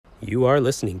You are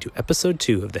listening to episode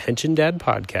 2 of the Henshin Dad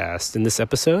podcast. In this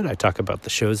episode, I talk about the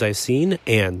shows I've seen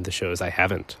and the shows I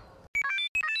haven't.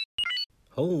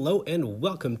 Hello and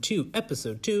welcome to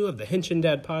episode 2 of the Henshin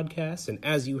Dad podcast. And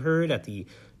as you heard at the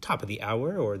top of the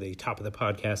hour, or the top of the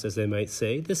podcast as they might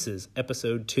say, this is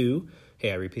episode 2.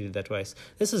 Hey, I repeated that twice.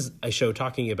 This is a show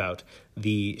talking about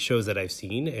the shows that I've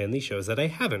seen and the shows that I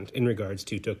haven't in regards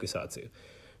to tokusatsu.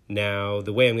 Now,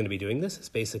 the way I'm going to be doing this is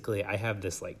basically I have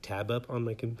this tab up on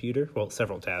my computer, well,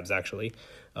 several tabs actually,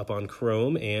 up on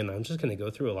Chrome, and I'm just going to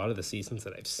go through a lot of the seasons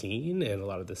that I've seen and a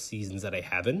lot of the seasons that I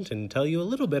haven't and tell you a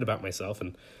little bit about myself,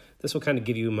 and this will kind of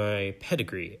give you my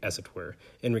pedigree, as it were,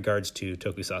 in regards to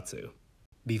tokusatsu.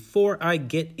 Before I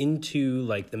get into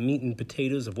the meat and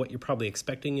potatoes of what you're probably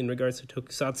expecting in regards to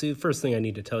tokusatsu, first thing I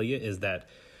need to tell you is that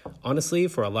honestly,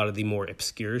 for a lot of the more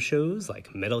obscure shows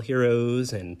like Metal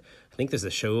Heroes, and I think there's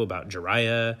a show about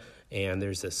Jiraiya, and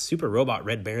there's a Super Robot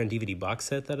Red Baron DVD box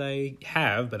set that I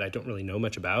have, but I don't really know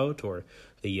much about, or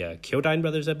the Kyodyne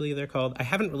Brothers, I believe they're called. I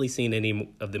haven't really seen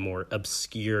any of the more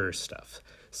obscure stuff.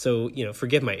 So,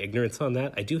 forgive my ignorance on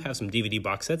that. I do have some DVD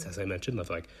box sets, as I mentioned,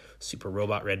 of Super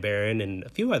Robot Red Baron and a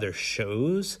few other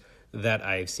shows that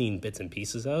I've seen bits and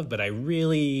pieces of, but I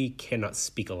really cannot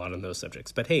speak a lot on those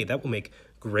subjects. But hey, that will make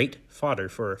great fodder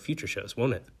for future shows,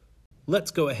 won't it?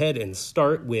 Let's go ahead and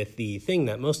start with the thing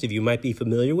that most of you might be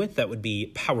familiar with. That would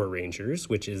be Power Rangers,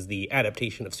 which is the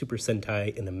adaptation of Super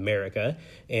Sentai in America.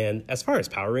 And as far as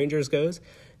Power Rangers goes,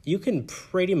 you can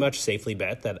pretty much safely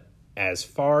bet that as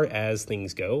far as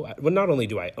things go, well, not only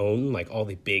do I own all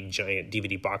the big giant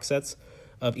DVD box sets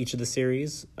of each of the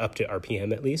series, up to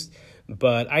RPM at least,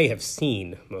 but I have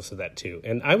seen most of that too.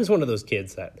 And I was one of those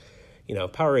kids that,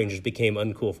 Power Rangers became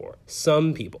uncool for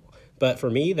some people. But for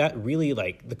me, that really,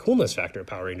 the coolness factor of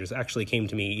Power Rangers actually came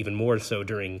to me even more so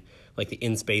during, the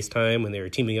in-space time when they were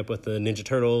teaming up with the Ninja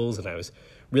Turtles, and I was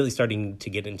really starting to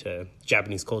get into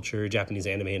Japanese culture, Japanese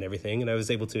anime and everything, and I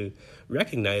was able to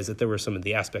recognize that there were some of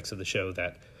the aspects of the show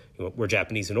that were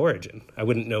Japanese in origin. I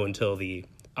wouldn't know until the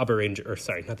Abba Ranger, or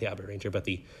sorry, not the Abba Ranger, but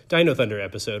the Dino Thunder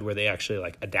episode where they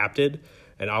actually adapted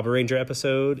an Abba Ranger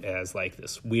episode as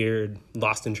this weird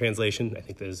lost in translation, I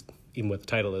think there's even what the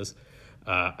title is,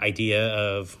 idea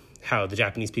of how the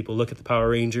Japanese people look at the Power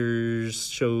Rangers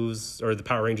shows, or the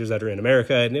Power Rangers that are in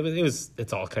America, and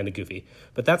it's all kind of goofy.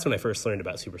 But that's when I first learned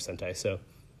about Super Sentai, so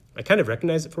I kind of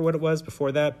recognized it for what it was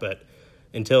before that, but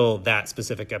until that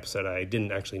specific episode, I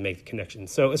didn't actually make the connection.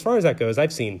 So as far as that goes,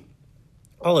 I've seen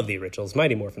all of the originals,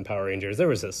 Mighty Morphin Power Rangers. There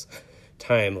was this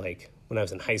time, when I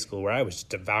was in high school, where I was just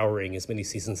devouring as many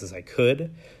seasons as I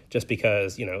could, just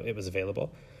because, it was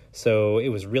available. So it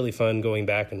was really fun going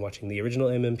back and watching the original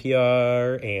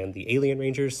MMPR and the Alien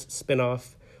Rangers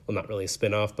spinoff. Well, not really a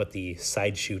spinoff, but the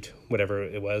side shoot, whatever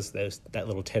it was, that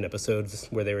little 10 episodes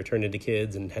where they were turned into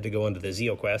kids and had to go onto the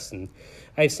Zeo quest. And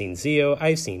I've seen Zeo,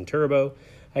 I've seen Turbo,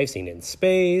 I've seen In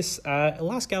Space.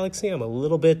 Lost Galaxy, I'm a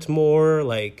little bit more,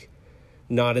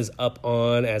 not as up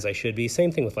on as I should be.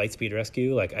 Same thing with Lightspeed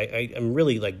Rescue. I'm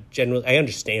really, generally, I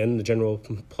understand the general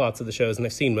plots of the shows, and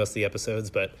I've seen most of the episodes,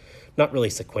 but not really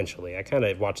sequentially. I kind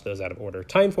of watch those out of order.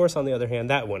 Time Force, on the other hand,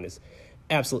 that one is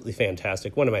absolutely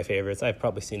fantastic. One of my favorites. I've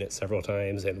probably seen it several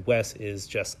times, and Wes is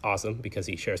just awesome because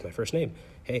he shares my first name.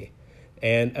 Hey.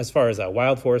 And as far as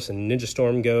Wild Force and Ninja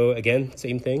Storm go, again,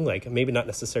 same thing. Maybe not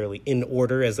necessarily in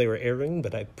order as they were airing,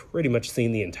 but I've pretty much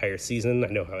seen the entire season. I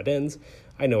know how it ends.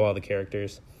 I know all the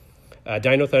characters.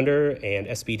 Dino Thunder and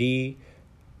SPD,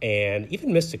 and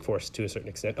even Mystic Force to a certain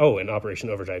extent. Oh, and Operation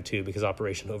Overdrive too, because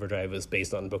Operation Overdrive was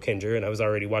based on Bokenger, and I was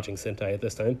already watching Sentai at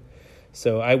this time.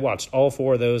 So I watched all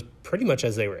 4 of those pretty much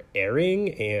as they were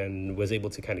airing, and was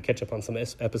able to kind of catch up on some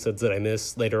episodes that I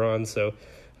missed later on. So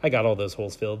I got all those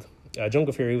holes filled.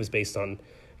 Jungle Fury was based on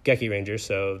Geki Ranger,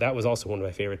 so that was also one of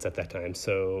my favorites at that time.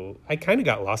 So I kind of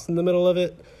got lost in the middle of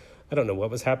it. I don't know what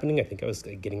was happening. I think I was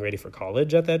getting ready for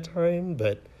college at that time,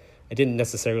 but I didn't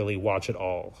necessarily watch it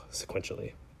all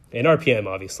sequentially. And RPM,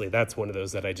 obviously, that's one of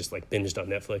those that I just binged on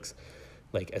Netflix.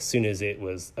 As soon as it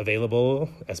was available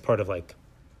as part of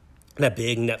that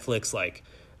big Netflix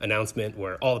announcement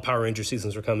where all the Power Ranger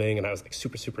seasons were coming, and I was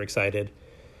super, super excited.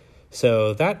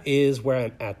 So that is where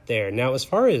I'm at there. Now, as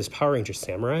far as Power Ranger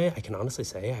Samurai, I can honestly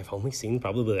say I've only seen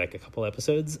probably a couple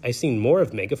episodes. I've seen more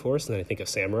of Megaforce than I think of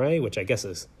Samurai, which I guess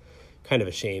is kind of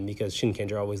a shame because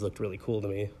Shinkenger always looked really cool to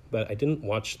me. But I didn't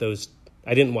watch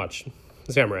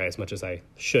Samurai as much as I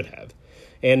should have.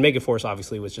 And Megaforce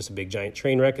obviously was just a big giant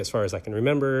train wreck as far as I can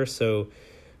remember. So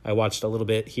I watched a little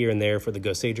bit here and there for the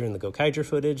Goseiger and the Gokaiger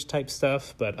footage type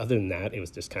stuff. But other than that, it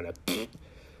was just kind of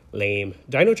lame.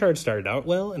 Dino Charge started out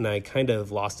well, and I kind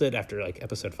of lost it after like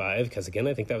episode 5, because again,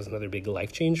 I think that was another big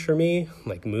life change for me,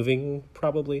 like moving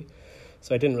probably.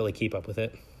 So I didn't really keep up with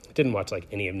it. I didn't watch like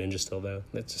any of Ninja Still though.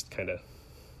 That's just kind of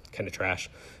trash,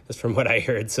 just from what I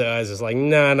heard. So I was just like,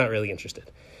 nah, not really interested.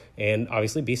 And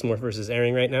obviously Beast Morphers is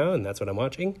airing right now, and that's what I'm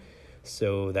watching.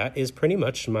 So that is pretty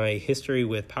much my history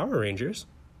with Power Rangers.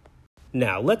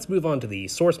 Now, let's move on to the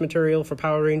source material for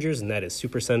Power Rangers, and that is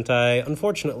Super Sentai.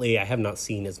 Unfortunately, I have not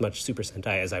seen as much Super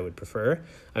Sentai as I would prefer.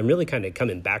 I'm really kind of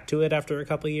coming back to it after a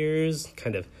couple years,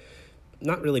 kind of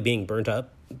not really being burnt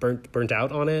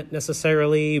out on it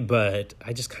necessarily, but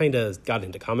I just kind of got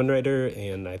into Kamen Rider,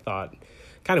 and I thought,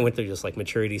 kind of went through just like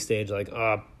maturity stage, like,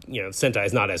 Sentai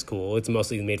is not as cool. It's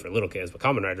mostly made for little kids, but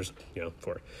Kamen Rider's,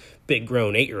 for big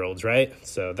grown 8-year-olds, right?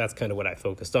 So that's kind of what I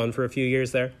focused on for a few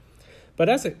years there. But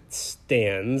as it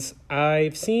stands,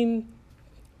 I've seen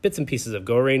bits and pieces of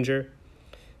Go Ranger,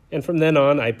 and from then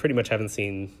on, I pretty much haven't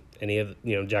seen any of,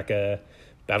 Jekka,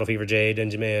 Battle Fever J,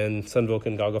 Denjiman, Sun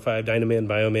Vulcan, Goggle 5, Dynaman,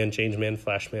 Bioman, Changeman,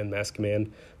 Flashman,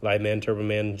 Maskman, Liveman,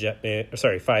 Turboman,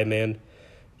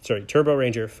 Turbo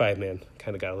Ranger, 5-Man.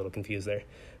 Kind of got a little confused there.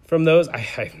 From those,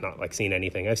 I've not seen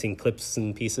anything. I've seen clips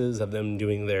and pieces of them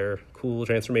doing their cool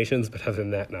transformations, but other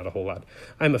than that, not a whole lot.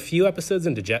 I'm a few episodes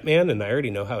into Jetman, and I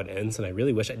already know how it ends, and I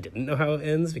really wish I didn't know how it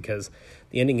ends, because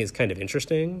the ending is kind of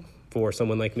interesting for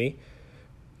someone like me.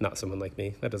 Not someone like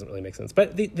me. That doesn't really make sense.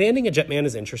 But the ending of Jetman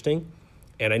is interesting,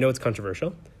 and I know it's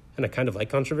controversial, and I kind of like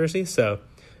controversy, so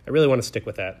I really want to stick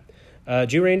with that.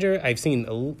 Zyuranger, I've seen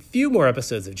a few more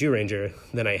episodes of Zyuranger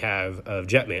than I have of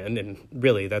Jetman, and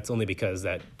really that's only because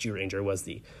that Zyuranger was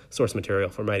the source material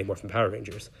for Mighty Morphin Power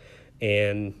Rangers.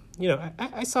 And,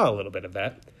 I saw a little bit of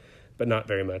that, but not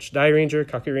very much. Die Ranger,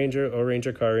 Kaku Ranger, O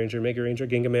Ranger, Car Ranger, Mega Ranger,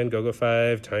 Gingaman, Go-Go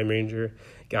 5, Time Ranger,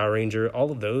 Gao Ranger,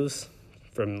 all of those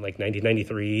from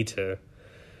 1993 to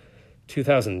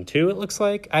 2002, it looks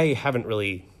like. I haven't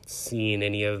really seen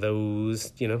any of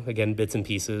those, again, bits and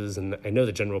pieces, and I know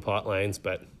the general plot lines,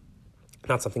 but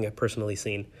not something I've personally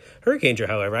seen. Hurricaneger,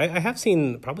 however, I have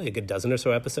seen probably a good dozen or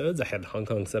so episodes. I had Hong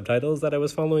Kong subtitles that I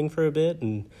was following for a bit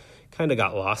and kind of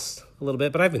got lost a little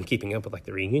bit, but I've been keeping up with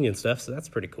the reunion stuff, so that's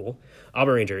pretty cool.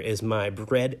 Alba Ranger is my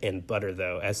bread and butter,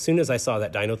 though. As soon as I saw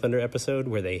that Dino Thunder episode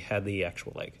where they had the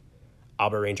actual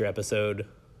Alba Ranger episode,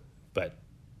 but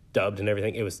dubbed and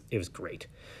everything, it was great.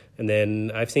 And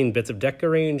then I've seen bits of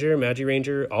Dekka Ranger, Magi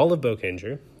Ranger, all of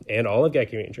Bokanger, and all of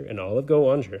Geki Ranger, and all of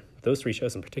Go-Onger. Those 3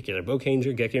 shows in particular,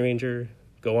 Bokanger, Geki Ranger,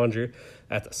 Go-Onger,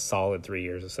 that's a solid 3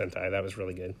 years of Sentai. That was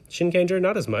really good. Shinkanger,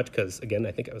 not as much, because, again,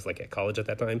 I think I was at college at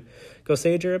that time.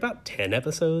 Goseiger, about 10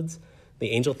 episodes.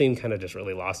 The Angel theme kind of just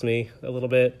really lost me a little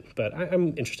bit, but I'm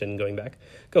interested in going back.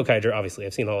 Gokaiger, obviously,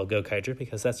 I've seen all of Gokaiger,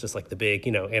 because that's just the big,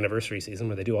 anniversary season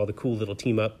where they do all the cool little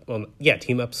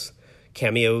team-ups,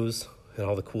 cameos, and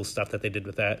all the cool stuff that they did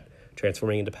with that,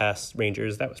 transforming into past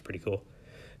Rangers. That was pretty cool.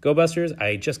 Go Busters,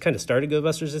 I just kind of started Go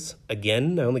Busters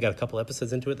again. I only got a couple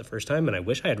episodes into it the first time, and I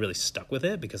wish I had really stuck with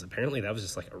it, because apparently that was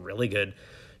just a really good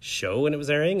show when it was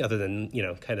airing, other than,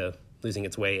 kind of losing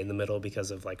its way in the middle because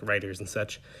of writers and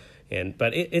such.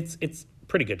 But it's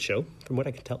pretty good show from what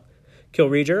I can tell. Kill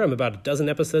Ranger, I'm about a dozen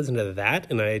episodes into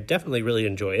that, and I definitely really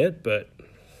enjoy it, but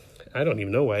I don't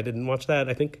even know why I didn't watch that.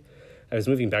 I think I was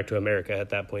moving back to America at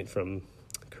that point from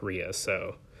Korea,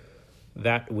 so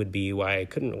that would be why I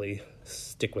couldn't really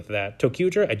stick with that.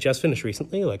 ToQger, I just finished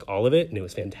recently, all of it, and it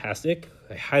was fantastic.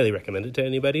 I highly recommend it to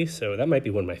anybody, so that might be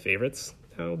one of my favorites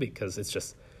now, because it's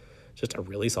just a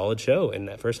really solid show. And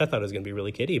at first I thought it was going to be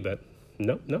really kiddie, but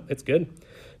no, it's good.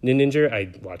 Ninja,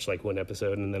 I watched 1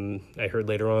 episode, and then I heard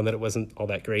later on that it wasn't all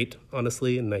that great,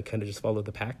 honestly, and I kind of just followed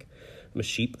the pack. I'm a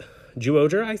sheep.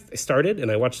 Zyuohger, I started, and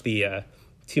I watched the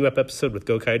team-up episode with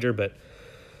Gokaiger, but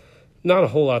not a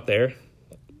whole lot there.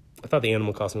 I thought the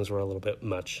animal costumes were a little bit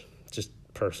much, just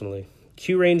personally.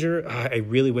 Q Ranger, I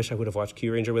really wish I would have watched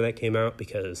Q Ranger when that came out,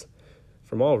 because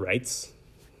from all rights,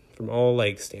 from all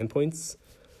standpoints,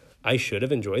 I should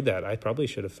have enjoyed that. I probably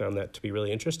should have found that to be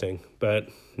really interesting, but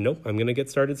nope, I'm going to get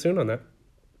started soon on that.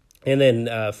 And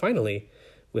then finally,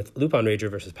 with Lupin Ranger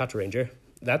versus Patrol Ranger,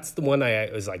 that's the one I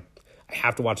was I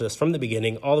have to watch this from the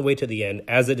beginning all the way to the end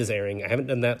as it is airing. I haven't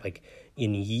done that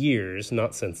in years,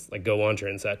 not since Go-Onger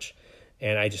and such.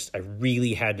 And I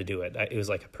really had to do it. It was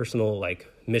a personal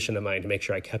mission of mine to make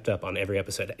sure I kept up on every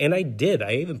episode. And I did.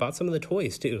 I even bought some of the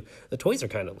toys too. The toys are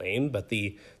kind of lame, but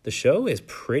the show is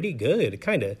pretty good. It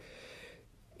kind of,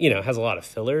 has a lot of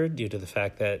filler due to the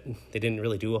fact that they didn't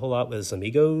really do a whole lot with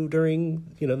Amigo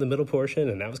during, the middle portion.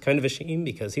 And that was kind of a shame,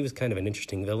 because he was kind of an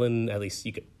interesting villain. At least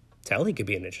you could tell he could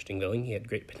be an interesting villain. He had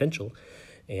great potential.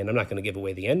 And I'm not going to give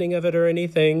away the ending of it or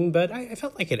anything, but I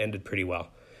felt like it ended pretty well.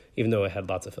 even though it had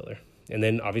lots of filler. And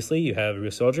then obviously you have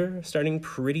Ryusoulger starting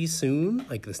pretty soon,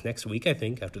 like this next week, I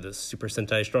think, after the Super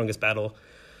Sentai Strongest Battle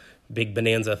big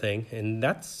bonanza thing. And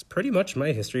that's pretty much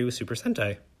my history with Super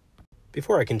Sentai.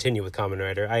 Before I continue with Kamen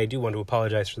Rider, I do want to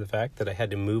apologize for the fact that I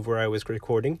had to move where I was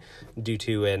recording due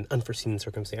to an unforeseen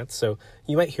circumstance, so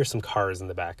you might hear some cars in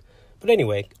the back. But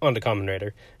anyway, on to Kamen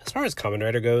Rider. As far as Kamen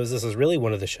Rider goes, this is really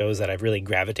one of the shows that I've really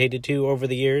gravitated to over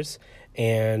the years,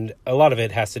 and a lot of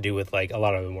it has to do with, like, a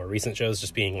lot of the more recent shows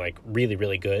just being, like, really,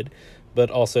 really good, but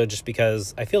also just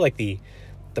because I feel like the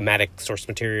thematic source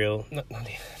material,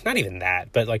 not even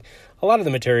that, but, like, a lot of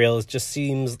the material just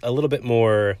seems a little bit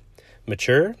more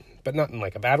mature, but not in,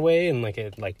 like, a bad way, and,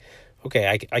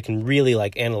 okay, I can really,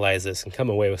 like, analyze this and come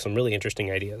away with some really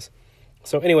interesting ideas.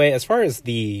 So anyway, as far as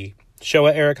the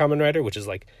Showa era Kamen Rider, which is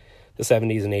like the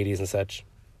 70s and 80s and such,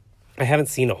 I haven't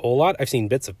seen a whole lot. I've seen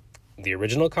bits of the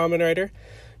original Kamen Rider,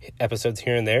 episodes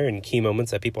here and there, and key moments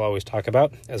that people always talk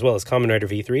about, as well as Kamen Rider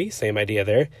V3, same idea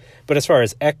there. But as far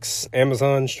as X,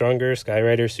 Amazon, Stronger, Sky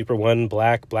Rider, Super 1,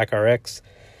 Black RX,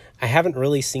 I haven't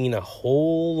really seen a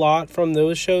whole lot from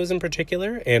those shows in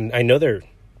particular, and I know they're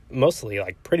mostly,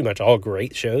 like, pretty much all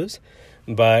great shows,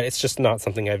 but it's just not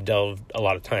something I've delved a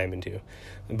lot of time into.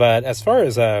 But as far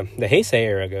as the Heisei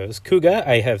era goes, Kuga,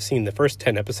 I have seen the first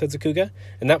 10 episodes of Kuga,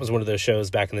 and that was one of those shows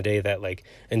back in the day that, like,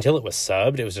 until it was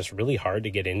subbed, it was just really hard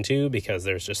to get into because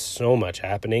there's just so much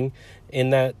happening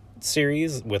in that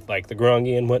series with, like, the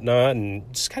Grongi and whatnot,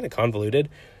 and just kind of convoluted,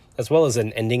 as well as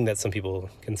an ending that some people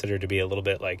consider to be a little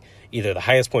bit, like, either the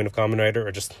highest point of Kamen Rider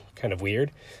or just kind of weird.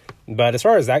 But as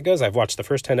far as that goes, I've watched the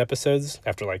first 10 episodes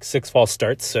after, like, 6 false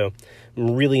starts, so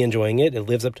I'm really enjoying it. It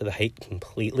lives up to the hype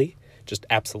completely. Just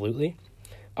absolutely.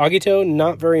 Agito,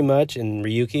 not very much, and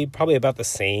Ryuki, probably about the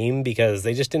same, because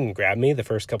they just didn't grab me the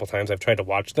first couple times I've tried to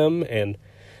watch them, and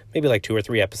maybe like 2 or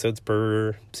 3 episodes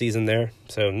per season there,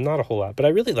 so not a whole lot. But I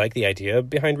really like the idea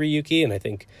behind Ryuki, and I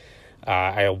think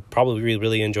I'll probably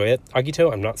really enjoy it.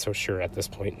 Agito, I'm not so sure at this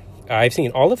point. I've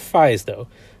seen all of Faiz, though.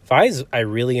 Faiz I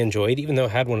really enjoyed, even though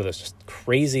it had one of those just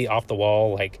crazy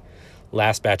off-the-wall, like,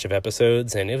 last batch of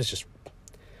episodes, and it was just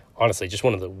honestly just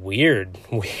one of the weird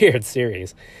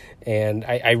series, and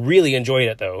I really enjoyed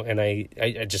it, though, and I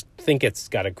just think it's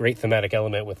got a great thematic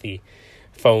element with the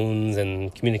phones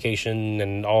and communication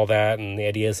and all that, and the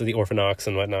ideas of the Orphanox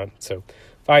and whatnot. So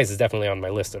Faiz is definitely on my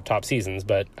list of top seasons,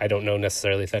 but I don't know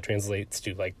necessarily if that translates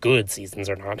to, like, good seasons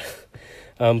or not.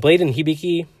 Blade and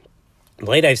Hibiki.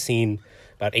 Blade I've seen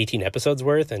about 18 episodes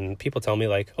worth, and people tell me,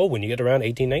 like, oh, when you get around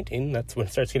 18, 19, that's when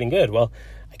it starts getting good. Well,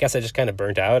 I guess I just kind of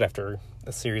burnt out after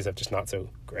a series of just not so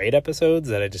great episodes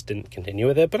that I just didn't continue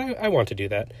with it, but I want to do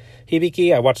that.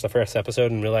 Hibiki, I watched the first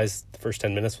episode and realized the first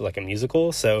 10 minutes was like a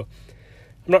musical, so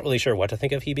I'm not really sure what to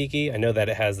think of Hibiki. I know that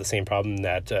it has the same problem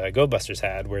that Go Busters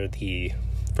had, where the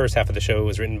first half of the show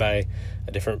was written by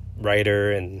a different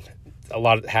writer, and a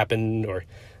lot happened, or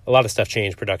a lot of stuff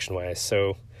changed production-wise,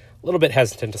 so a little bit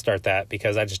hesitant to start that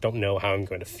because I just don't know how I'm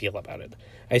going to feel about it.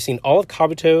 I've seen all of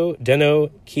Kabuto,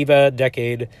 Den-O, Kiva,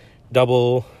 Decade,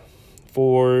 Double,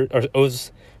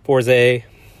 Oz, Forze.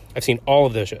 I've seen all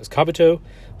of those shows. Kabuto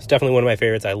was definitely one of my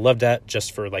favorites. I loved that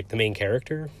just for, like, the main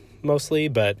character mostly,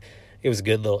 but it was a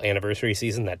good little anniversary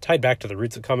season that tied back to the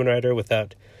roots of Kamen Rider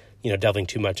without, delving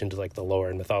too much into, like, the lore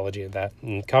and mythology of that.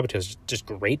 And Kabuto is just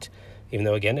great, even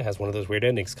though, again, it has one of those weird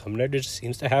endings. Kamen Rider just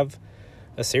seems to have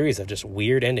a series of just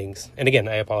weird endings. And again,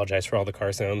 I apologize for all the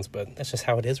car sounds, but that's just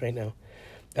how it is right now.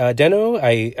 Den-O,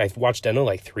 I've watched Den-O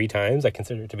like 3 times. I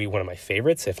consider it to be one of my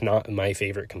favorites, if not my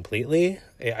favorite completely.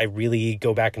 I really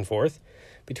go back and forth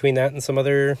between that and some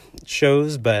other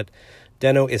shows, but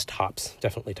Den-O is tops,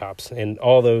 definitely tops. And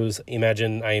all those,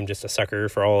 imagine I am just a sucker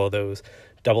for all of those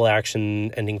double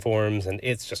action ending forms, and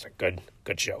it's just a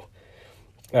good show.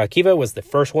 Kiva was the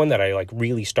first one that I, like,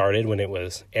 really started when it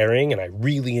was airing, and I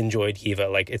really enjoyed Kiva.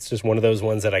 Like, it's just one of those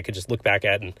ones that I could just look back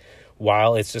at, and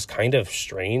while it's just kind of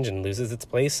strange and loses its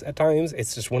place at times,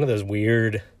 it's just one of those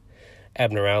weird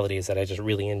abnormalities that I just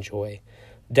really enjoy.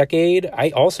 Decade,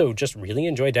 I also just really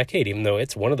enjoy Decade, even though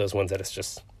it's one of those ones that is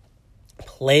just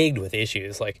plagued with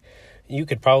issues. Like, you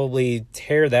could probably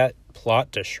tear that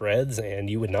plot to shreds, and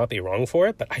you would not be wrong for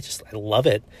it, but I love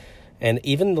it. And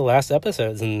even the last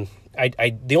episodes, and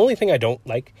I the only thing I don't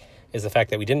like is the fact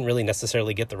that we didn't really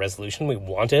necessarily get the resolution we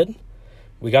wanted.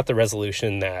 We got the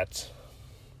resolution that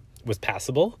was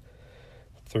passable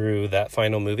through that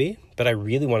final movie, but I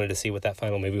really wanted to see what that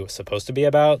final movie was supposed to be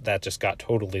about. That just got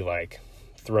totally, like,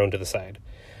 thrown to the side.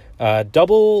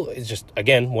 Double is just,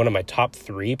 again, one of my top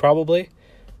 3 probably.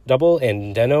 Double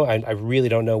and Den-O, I really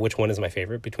don't know which one is my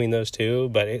favorite between those two,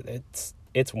 but it's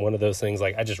it's one of those things,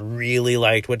 like, I just really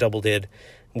liked what Double did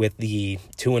with the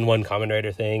 2-in-1 Kamen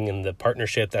Rider thing and the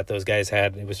partnership that those guys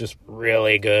had. It was just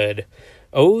really good.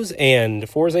 O's and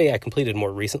Fourze I completed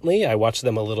more recently. I watched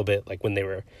them a little bit, like, when they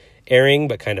were airing,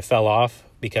 but kind of fell off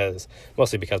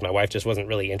mostly because my wife just wasn't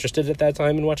really interested at that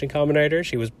time in watching Kamen Rider.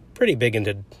 She was pretty big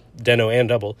into Den-O and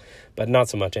Double, but not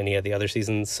so much any of the other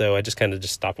seasons. So I just kind of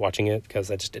just stopped watching it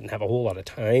because I just didn't have a whole lot of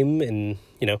time. And,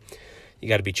 you know, you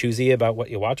got to be choosy about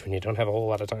what you watch when you don't have a whole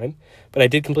lot of time. But I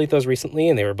did complete those recently,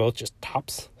 and they were both just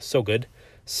tops. So good.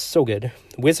 So good.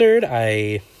 Wizard,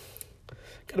 I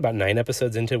got about 9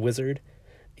 episodes into Wizard,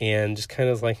 and just kind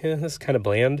of like, this is kind of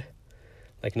bland.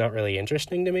 Like, not really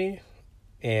interesting to me.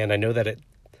 And I know that it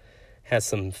has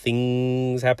some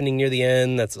things happening near the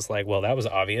end that's just like, well, that was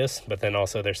obvious. But then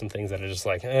also there's some things that are just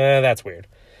like, that's weird.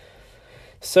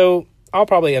 So I'll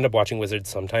probably end up watching Wizard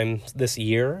sometime this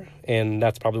year, and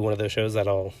that's probably one of those shows that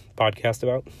I'll podcast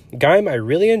about. Gaim, I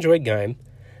really enjoyed Gaim.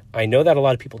 I know that a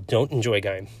lot of people don't enjoy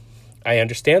Gaim. I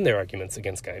understand their arguments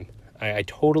against Gaim. I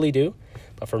totally do.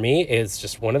 But for me, it's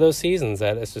just one of those seasons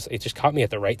that it just caught me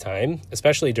at the right time,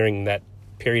 especially during that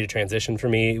period of transition for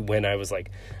me when I was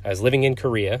living in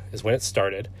Korea is when it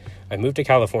started. I moved to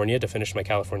California to finish my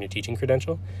California teaching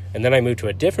credential, and then I moved to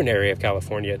a different area of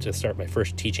California to start my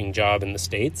first teaching job in the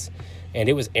States, and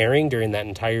it was airing during that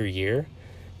entire year,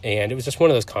 and it was just one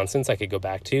of those constants I could go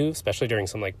back to, especially during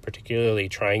some like particularly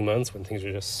trying months when things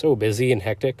were just so busy and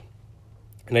hectic,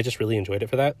 and I just really enjoyed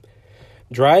it for that.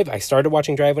 Drive, I started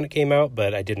watching Drive when it came out,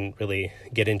 but I didn't really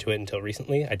get into it until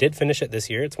recently. I did finish it this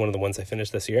year. It's one of the ones I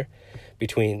finished this year.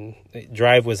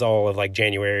 Drive was all of like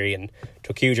January, and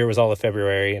Tokyuger was all of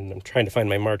February, and I'm trying to find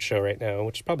my March show right now,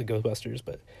 which is probably Ghostbusters,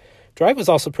 but Drive was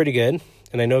also pretty good.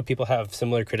 And I know people have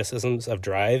similar criticisms of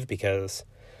Drive because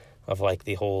of like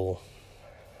the whole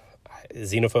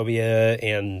xenophobia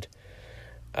and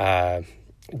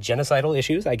genocidal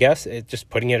issues, I guess. Just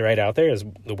putting it right out there is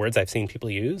the words I've seen people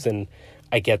use, and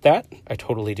I get that. I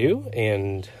totally do,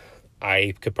 and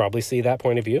I could probably see that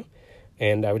point of view,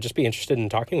 and I would just be interested in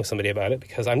talking with somebody about it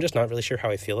because I'm just not really sure how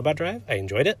I feel about Drive. I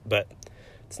enjoyed it, but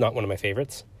it's not one of my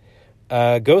favorites.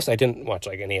 Ghost, I didn't watch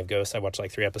like any of Ghost. I watched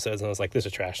like 3 episodes, and I was like, this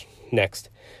is trash. Next.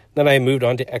 Then I moved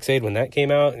on to Ex-Aid when that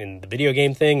came out, and the video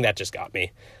game thing, that just got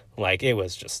me. Like, it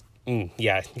was just,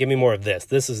 yeah, give me more of this.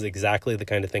 This is exactly the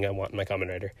kind of thing I want in my Kamen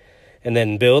Rider. And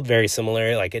then Build, very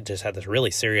similar. Like, it just had this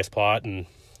really serious plot, and,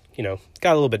 you know,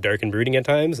 got a little bit dark and brooding at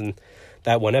times. And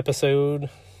that one episode,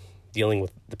 dealing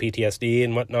with the PTSD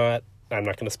and whatnot, I'm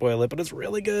not going to spoil it, but it's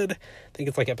really good. I think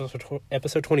it's like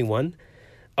episode 21.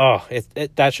 Oh,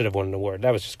 that should have won an award.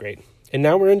 That was just great. And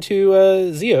now we're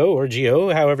into Zio, or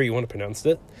Geo, however you want to pronounce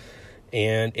it.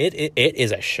 And it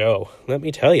is a show, let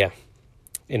me tell you.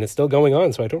 And it's still going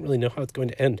on, so I don't really know how it's going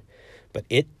to end. But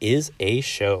it is a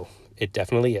show. It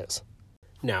definitely is.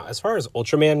 Now, as far as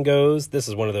Ultraman goes, this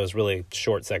is one of those really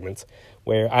short segments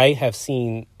where I have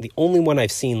seen, the only one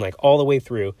I've seen like all the way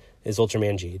through is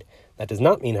Ultraman Geed. That does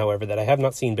not mean, however, that I have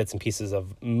not seen bits and pieces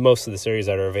of most of the series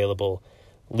that are available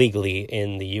legally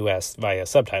in the US via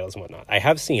subtitles and whatnot. I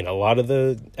have seen a lot of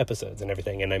the episodes and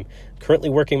everything, and I'm currently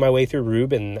working my way through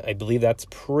Rube, and I believe that's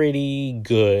pretty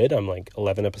good. I'm like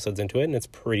 11 episodes into it, and it's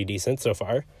pretty decent so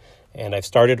far. And I've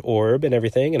started Orb and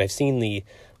everything, and I've seen the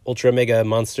Ultra Mega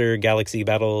Monster Galaxy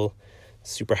Battle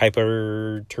Super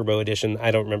Hyper Turbo Edition.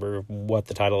 I don't remember what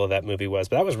the title of that movie was,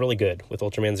 but that was really good with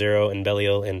Ultraman Zero and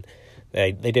Belial, and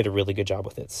they did a really good job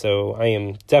with it. So I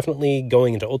am definitely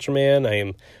going into Ultraman. I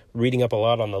am reading up a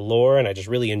lot on the lore, and I just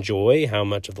really enjoy how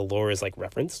much of the lore is like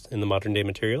referenced in the modern day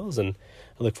materials, and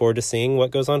I look forward to seeing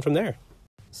what goes on from there.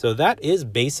 So that is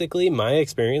basically my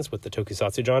experience with the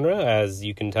tokusatsu genre. As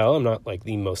you can tell, I'm not like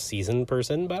the most seasoned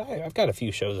person, but I've got a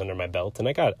few shows under my belt, and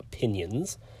I got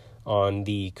opinions on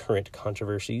the current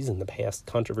controversies and the past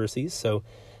controversies. So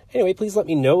anyway, please let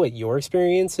me know what your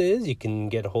experience is. You can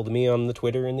get a hold of me on the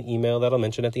Twitter and the email that I'll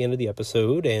mention at the end of the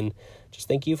episode. And just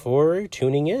thank you for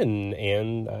tuning in.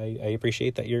 And I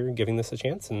appreciate that you're giving this a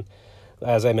chance. And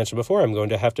as I mentioned before, I'm going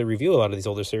to have to review a lot of these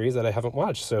older series that I haven't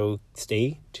watched. So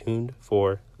stay tuned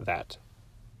for that.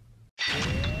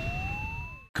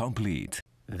 Complete.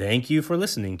 Thank you for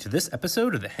listening to this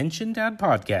episode of the Henshin Dad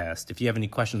Podcast. If you have any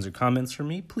questions or comments for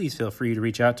me, please feel free to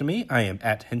reach out to me. I am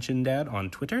at Henshin Dad on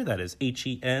Twitter. That is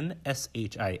HENSHINDAD.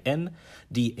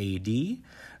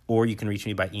 Or you can reach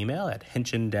me by email at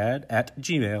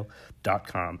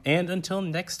henshindad@gmail.com. And until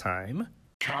next time,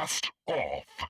 Cast off.